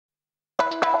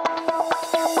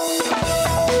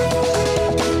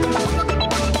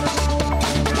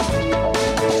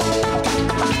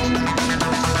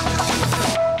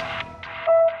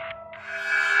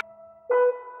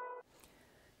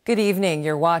Good evening.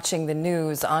 You're watching the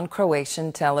news on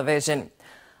Croatian television.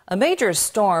 A major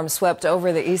storm swept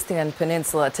over the Eastern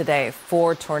Peninsula today.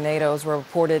 4 tornadoes were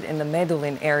reported in the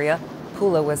Medulin area.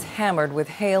 Pula was hammered with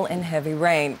hail and heavy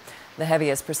rain. The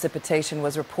heaviest precipitation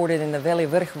was reported in the Veli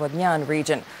Vrh Vodnjan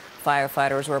region.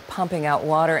 Firefighters were pumping out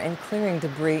water and clearing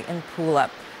debris in Pula.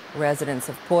 Residents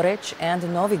of Poreć and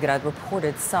Novigrad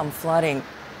reported some flooding.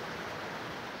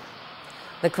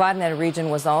 The Kvarner region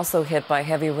was also hit by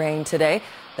heavy rain today.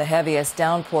 The heaviest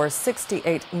downpours,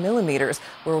 68 millimeters,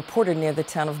 were reported near the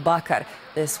town of Bakar.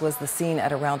 This was the scene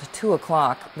at around 2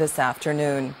 o'clock this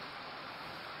afternoon.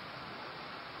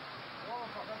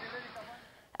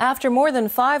 After more than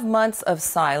 5 months of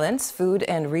silence, food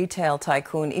and retail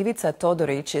tycoon Ivica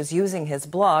Todorić is using his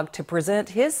blog to present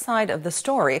his side of the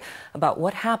story about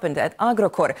what happened at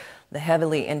Agrokor, the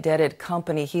heavily indebted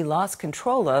company he lost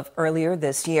control of earlier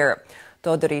this year.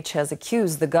 Todorić has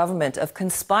accused the government of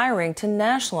conspiring to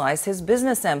nationalize his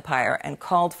business empire and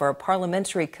called for a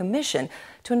parliamentary commission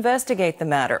to investigate the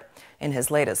matter. In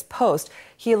his latest post,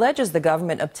 he alleges the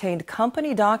government obtained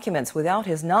company documents without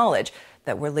his knowledge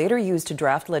that were later used to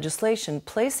draft legislation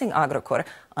placing Agrokor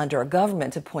under a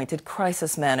government-appointed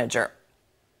crisis manager.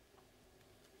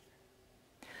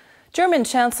 German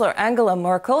Chancellor Angela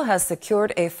Merkel has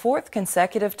secured a 4th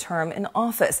consecutive term in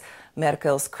office.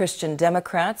 Merkel's Christian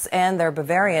Democrats and their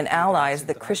Bavarian allies,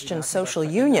 the Christian Social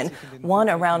Union, won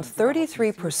around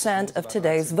 33% of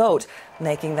today's vote,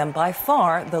 making them by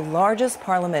far the largest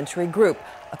parliamentary group,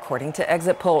 according to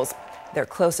exit polls. Their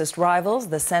closest rivals,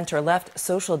 the center-left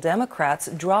Social Democrats,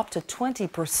 dropped to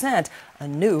 20%, a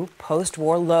new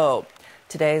post-war low.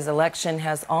 Today's election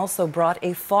has also brought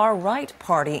a far-right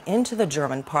party into the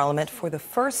German parliament for the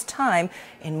first time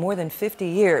in more than 50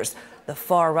 years. The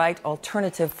far-right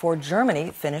Alternative for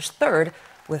Germany finished third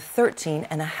with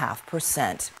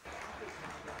 13.5%.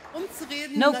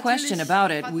 No question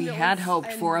about it, we had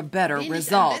hoped for a better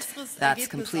result. That's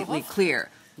completely clear.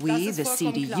 We, the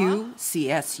CDU,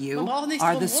 CSU,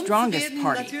 are the strongest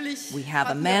party. We have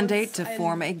a mandate to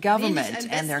form a government,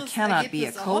 and there cannot be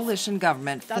a coalition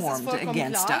government formed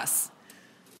against us.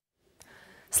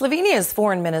 Slovenia's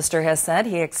foreign minister has said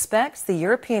he expects the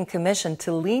European Commission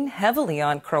to lean heavily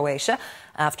on Croatia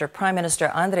after Prime Minister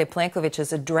Andrej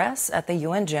Plenković's address at the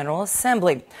UN General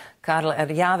Assembly. Karl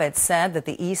Erjavec said that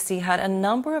the EC had a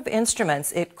number of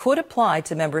instruments it could apply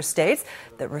to member states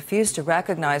that refuse to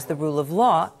recognize the rule of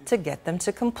law to get them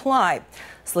to comply.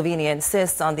 Slovenia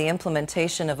insists on the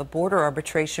implementation of a border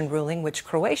arbitration ruling which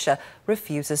Croatia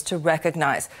refuses to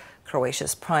recognize.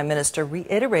 Croatia's prime minister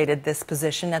reiterated this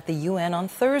position at the UN on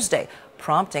Thursday,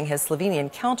 prompting his Slovenian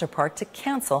counterpart to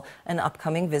cancel an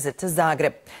upcoming visit to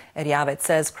Zagreb. Erjavec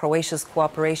says Croatia's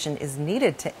cooperation is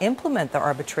needed to implement the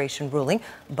arbitration ruling,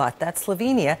 but that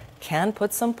Slovenia can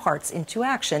put some parts into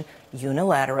action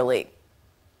unilaterally.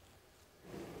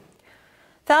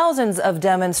 Thousands of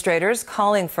demonstrators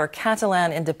calling for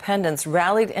Catalan independence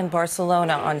rallied in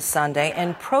Barcelona on Sunday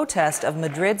in protest of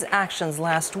Madrid's actions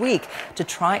last week to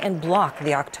try and block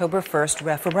the October 1st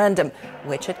referendum,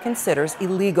 which it considers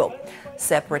illegal.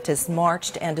 Separatists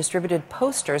marched and distributed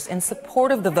posters in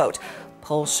support of the vote.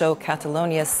 Polls show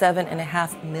Catalonia's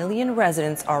 7.5 million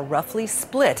residents are roughly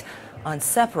split on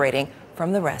separating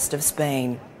from the rest of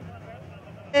Spain.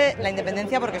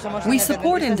 We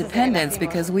support independence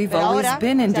because we've always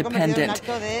been independent.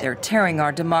 They're tearing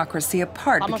our democracy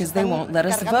apart because they won't let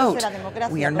us vote.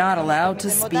 We are not allowed to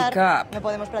speak up.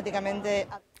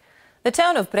 The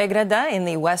town of Pregrada in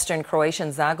the western Croatian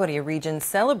Zagorje region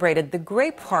celebrated the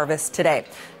grape harvest today.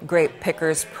 Grape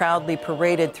pickers proudly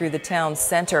paraded through the town's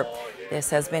center. This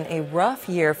has been a rough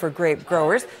year for grape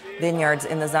growers. Vineyards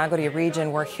in the Zagorje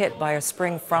region were hit by a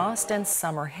spring frost and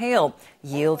summer hail.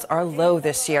 Yields are low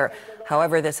this year.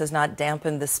 However, this has not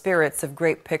dampened the spirits of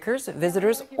grape pickers,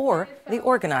 visitors, or the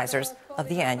organizers of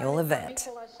the annual event.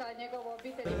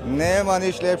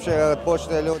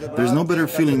 There's no better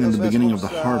feeling than the beginning of the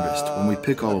harvest, when we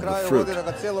pick all of the fruit.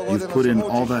 You've put in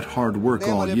all that hard work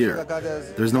all year.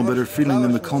 There's no better feeling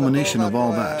than the culmination of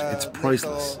all that. It's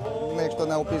priceless.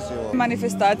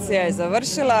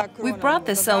 We've brought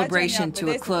the celebration to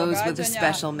a close with a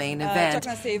special main event.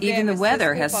 Even the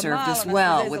weather has served us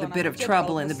well, with a bit of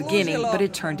trouble in the beginning, but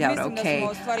it turned out okay.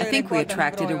 I think we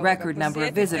attracted a record number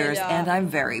of visitors, and I'm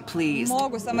very pleased.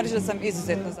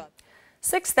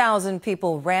 6,000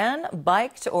 people ran,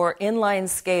 biked, or inline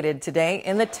skated today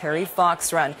in the Terry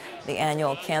Fox Run, the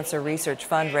annual cancer research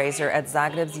fundraiser at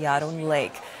Zagreb's Jarun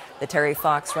Lake. The Terry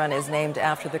Fox Run is named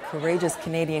after the courageous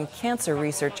Canadian cancer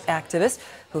research activist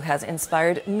who has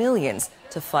inspired millions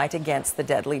to fight against the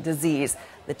deadly disease.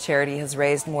 The charity has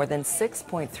raised more than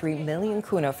 6.3 million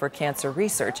kuna for cancer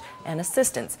research and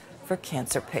assistance for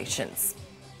cancer patients.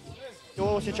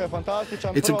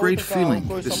 It's a great feeling.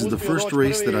 This is the first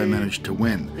race that I managed to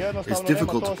win. It's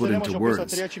difficult to put into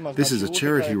words. This is a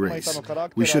charity race.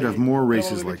 We should have more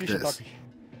races like this.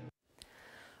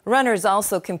 Runners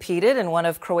also competed in one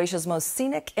of Croatia's most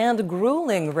scenic and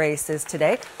grueling races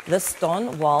today, the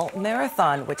Stone Wall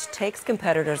Marathon, which takes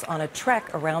competitors on a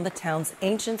trek around the town's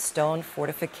ancient stone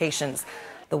fortifications.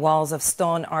 The walls of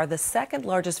stone are the second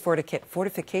largest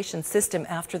fortification system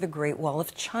after the Great Wall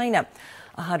of China.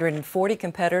 140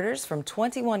 competitors from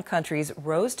 21 countries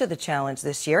rose to the challenge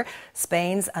this year.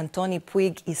 Spain's Antoni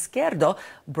Puig Izquierdo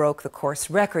broke the course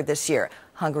record this year.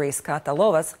 Hungary's Kata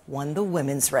Lovas won the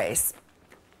women's race.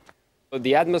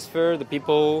 The atmosphere, the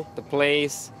people, the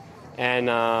place, and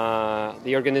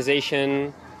the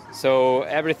organization, so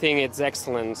everything is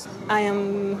excellent. I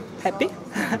am happy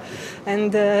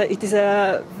and it is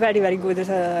a very, very good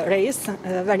race,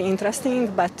 very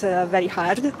interesting but very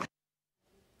hard.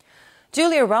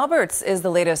 Julia Roberts is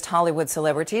the latest Hollywood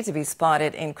celebrity to be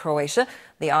spotted in Croatia.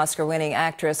 The Oscar-winning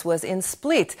actress was in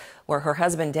Split, where her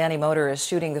husband Danny Motor is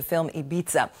shooting the film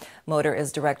Ibiza. Motor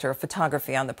is director of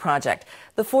photography on the project.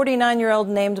 The 49-year-old,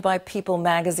 named by People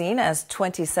magazine as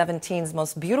 2017's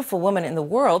most beautiful woman in the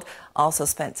world, also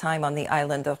spent time on the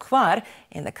island of Hvar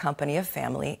in the company of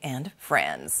family and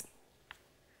friends.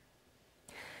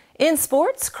 In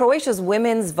sports, Croatia's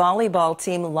women's volleyball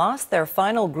team lost their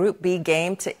final Group B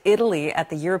game to Italy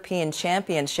at the European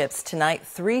Championships tonight,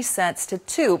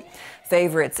 3-2.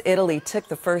 Favorites Italy took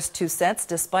the first 2 sets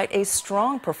despite a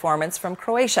strong performance from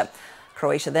Croatia.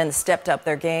 Croatia then stepped up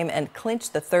their game and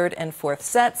clinched the 3rd and 4th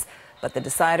sets, but the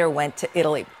decider went to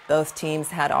Italy. Both teams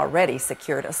had already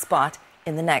secured a spot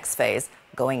in the next phase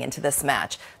going into this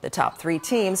match. The top 3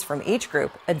 teams from each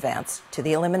group advanced to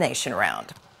the elimination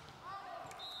round.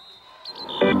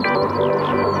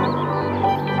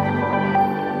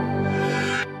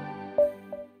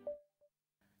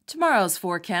 Tomorrow's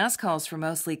forecast calls for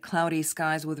mostly cloudy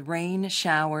skies with rain,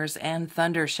 showers, and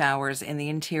thunder showers in the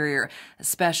interior,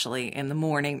 especially in the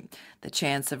morning. The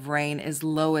chance of rain is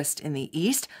lowest in the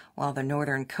east, while the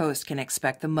northern coast can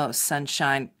expect the most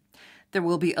sunshine. There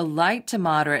will be a light to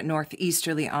moderate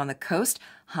northeasterly on the coast.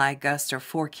 High gusts are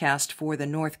forecast for the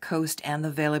north coast and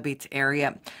the Velebit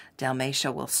area.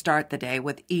 Dalmatia will start the day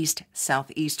with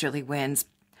east-southeasterly winds.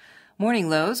 Morning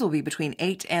lows will be between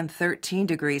 8 and 13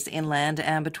 degrees inland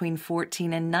and between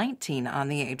 14 and 19 on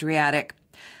the Adriatic.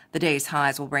 The day's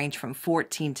highs will range from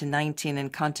 14 to 19 in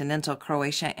continental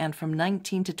Croatia and from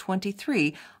 19 to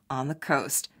 23 on the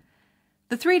coast.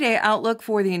 The 3-day outlook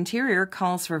for the interior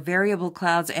calls for variable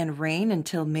clouds and rain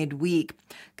until midweek.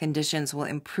 Conditions will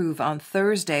improve on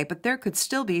Thursday, but there could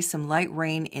still be some light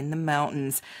rain in the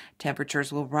mountains.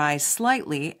 Temperatures will rise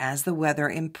slightly as the weather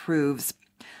improves.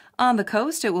 On the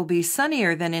coast, it will be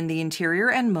sunnier than in the interior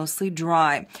and mostly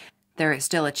dry. There is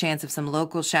still a chance of some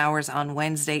local showers on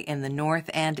Wednesday in the north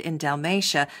and in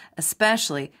Dalmatia,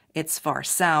 especially its far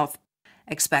south.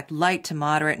 Expect light to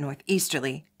moderate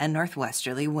northeasterly and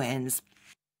northwesterly winds.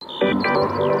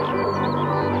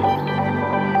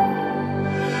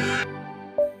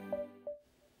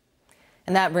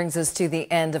 And that brings us to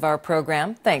the end of our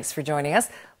program. Thanks for joining us.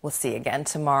 We'll see you again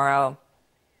tomorrow.